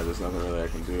matter. There's nothing really I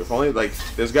can do. If only, like,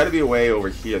 there's got to be a way over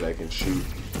here that I can shoot.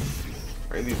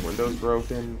 Are any of these windows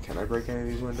broken? Can I break any of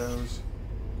these windows?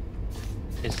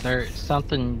 Is there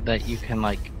something that you can,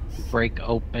 like, break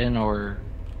open or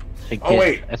to get? Oh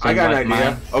wait, as I in, got like, an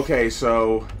idea. mine? Okay,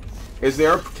 so is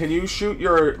there? Can you shoot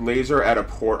your laser at a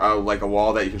like a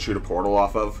wall that you can shoot a portal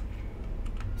off of?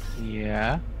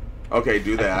 Yeah. Okay,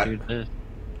 do I can that. do this.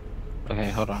 Okay,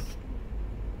 hold on.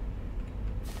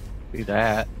 Do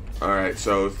that. All right,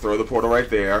 so throw the portal right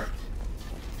there.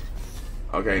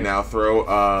 Okay, now throw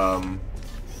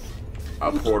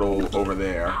a portal over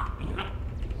there.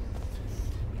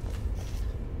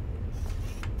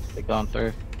 They gone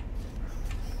through.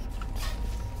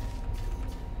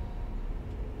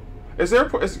 Is there?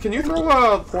 Can you throw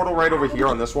a portal right over here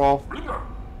on this wall?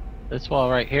 This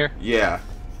wall right here. Yeah,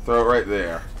 throw it right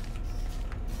there.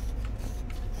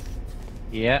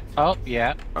 Yeah. Oh,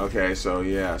 yeah. Okay, so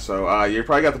yeah, so you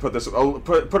probably got to put this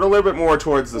put a little bit more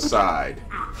towards the side.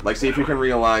 Like, see if you can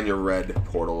realign your red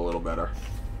portal a little better.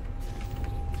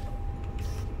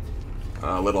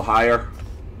 A little higher.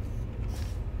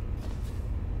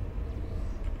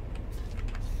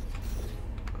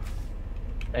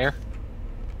 There.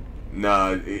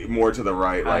 No, more to the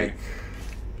right, like.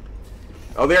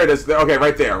 Oh, there it is. Okay,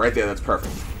 right there, right there. That's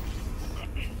perfect.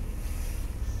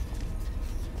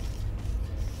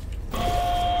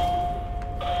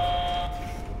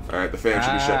 Alright, the fan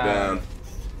should be shut down.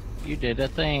 You did a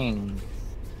thing.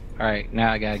 Alright,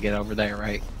 now I gotta get over there,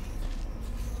 right?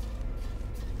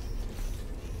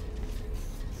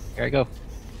 Here I go.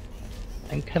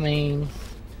 I'm coming.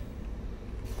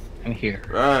 I'm here.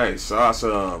 Nice,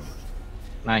 awesome.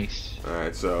 Nice.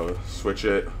 Alright, so switch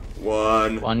it.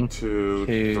 One, two,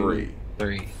 three.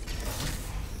 3.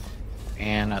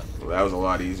 And Well, that was a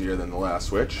lot easier than the last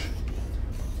switch.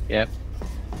 yep.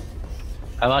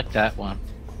 I like that one.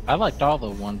 I liked all the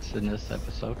ones in this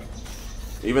episode.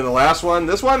 Even the last one.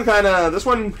 This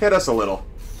one hit us a little.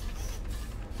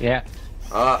 Yeah,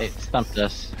 Uh, it stumped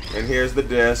us. and here's the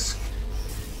disc.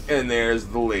 And there's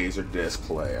the laser disc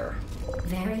player.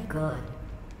 Very good.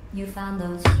 You found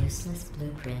those useless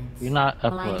blueprints. You're not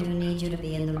Well, I do uploading. need you to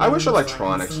be in the room I wish so I can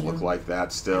electronics see looked them. like that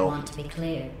I still. want to be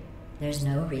clear. There's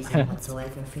no reason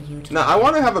whatsoever for you to... No, I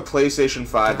want to have a PlayStation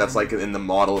 5 that's like in the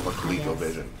model of a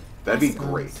ColecoVision. That'd be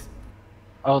great.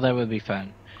 Oh, that would be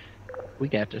fun. We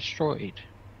got destroyed.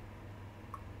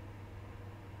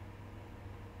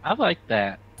 I like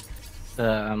that.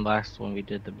 The last one we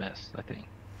did the best, I think.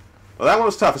 Well, that one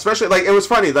was tough, especially like it was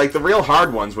funny. Like the real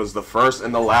hard ones was the first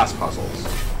and the last puzzles.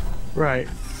 Right.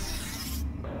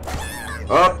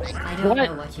 Oh, I don't What?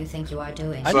 know what you think you are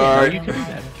doing. I Sorry. didn't know you could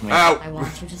do that to me. ow! I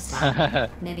want you to stop.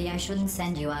 Maybe I shouldn't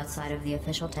send you outside of the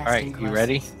official testing Alright, you courses.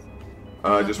 ready?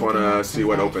 I just want to see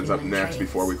what opens up next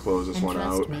before we close this And one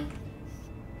trust out. me,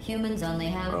 humans only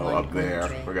have Oh, one up good there.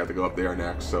 trait. We got to go up there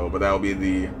next. So, but that will be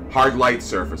the hard light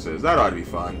surfaces. That ought to be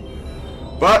fun.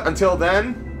 But until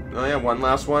then, oh yeah, one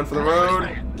last one for the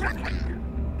road.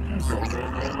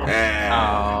 And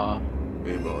Aw.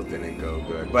 we both didn't go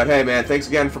good. But hey, man, thanks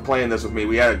again for playing this with me.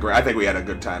 We had I think we had a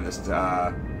good time this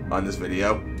on this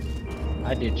video.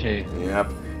 I did too.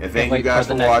 Yep. And thank wait you guys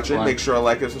for for the next watching. one. Make sure to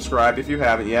like and subscribe if you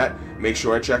haven't yet. Make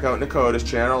sure to check out Nakota's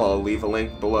channel. I'll leave a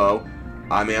link below.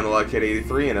 I'm Analog Kid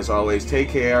 83, and as always, take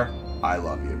care. I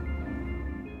love you.